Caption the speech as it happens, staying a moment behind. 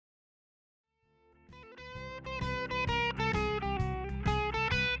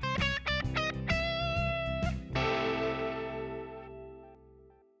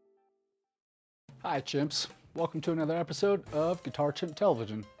Hi chimps, welcome to another episode of Guitar Chimp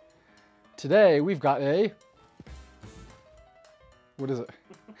Television. Today we've got a... What is it?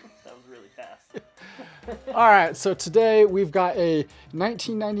 That was really fast. Alright, so today we've got a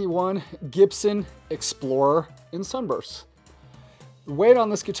 1991 Gibson Explorer in Sunburst. The weight on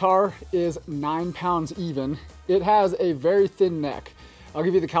this guitar is 9 pounds even. It has a very thin neck. I'll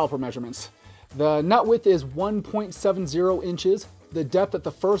give you the caliper measurements. The nut width is 1.70 inches. The depth at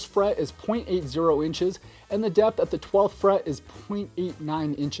the first fret is 0.80 inches, and the depth at the 12th fret is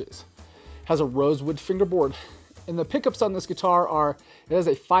 0.89 inches. Has a rosewood fingerboard. And the pickups on this guitar are, it has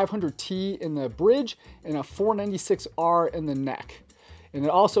a 500T in the bridge and a 496R in the neck. And it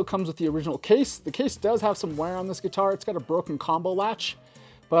also comes with the original case. The case does have some wear on this guitar. It's got a broken combo latch,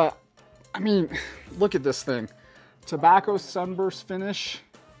 but I mean, look at this thing. Tobacco Sunburst finish.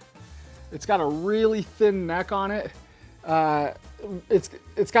 It's got a really thin neck on it.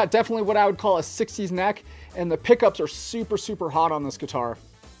 It's got definitely what I would call a 60s neck, and the pickups are super hot on this guitar.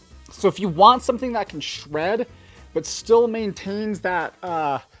 So if you want something that can shred, but still maintains that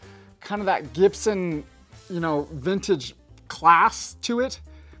kind of that Gibson, you know, vintage class to it,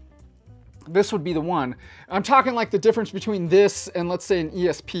 this would be the one. I'm talking like the difference between this and let's say an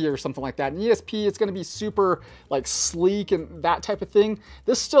ESP or something like that. An ESP, it's gonna be super like sleek and that type of thing.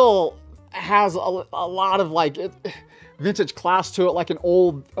 This still has a lot of like vintage class to it, like an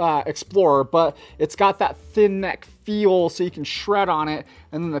old Explorer, but it's got that thin neck feel so you can shred on it,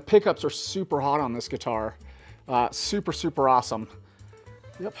 and then the pickups are super hot on this guitar. Super awesome.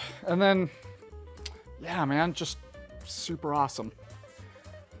 Yep, and then, yeah man, just super awesome.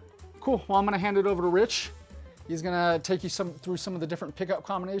 Cool, well I'm gonna hand it over to Rich. He's gonna take you through some of the different pickup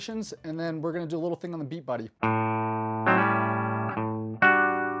combinations, and then we're gonna do a little thing on the beat buddy.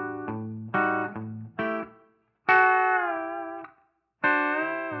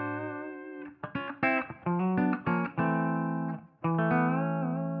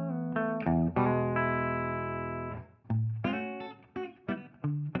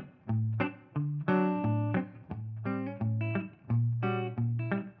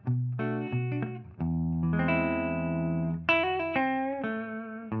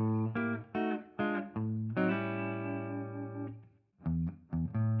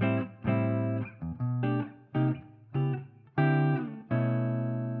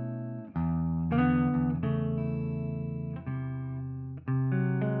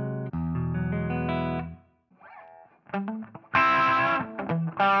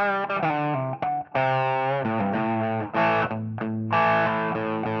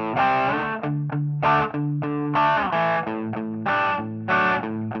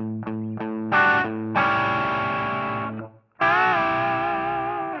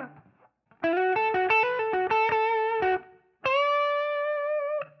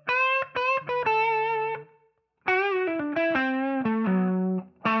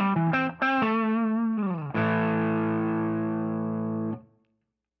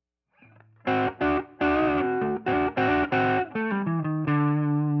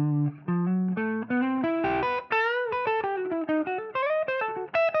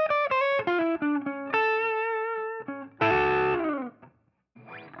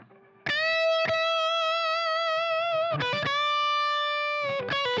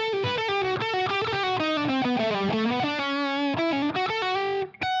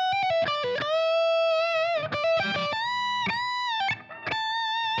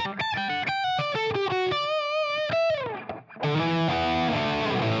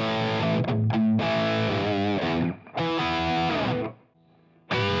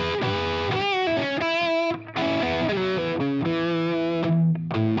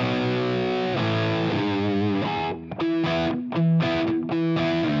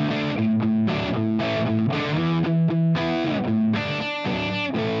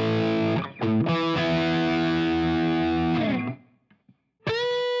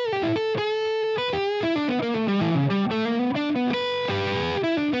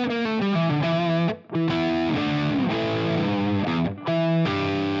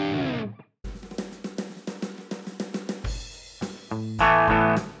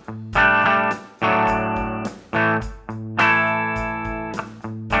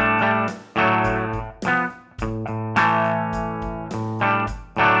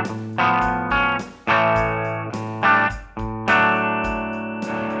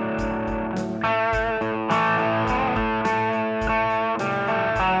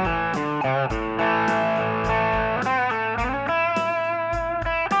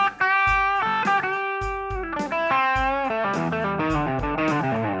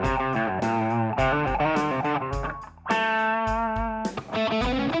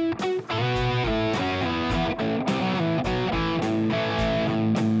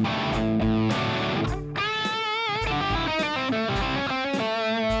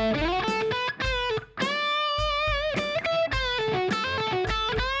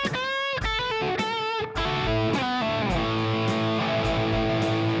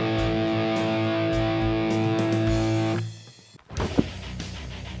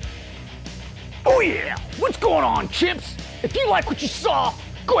 on, Chips. If you like what you saw,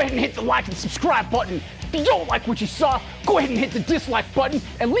 go ahead and hit the like and subscribe button. If you don't like what you saw, go ahead and hit the dislike button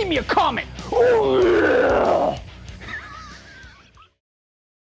and leave me a comment. Ooh, yeah.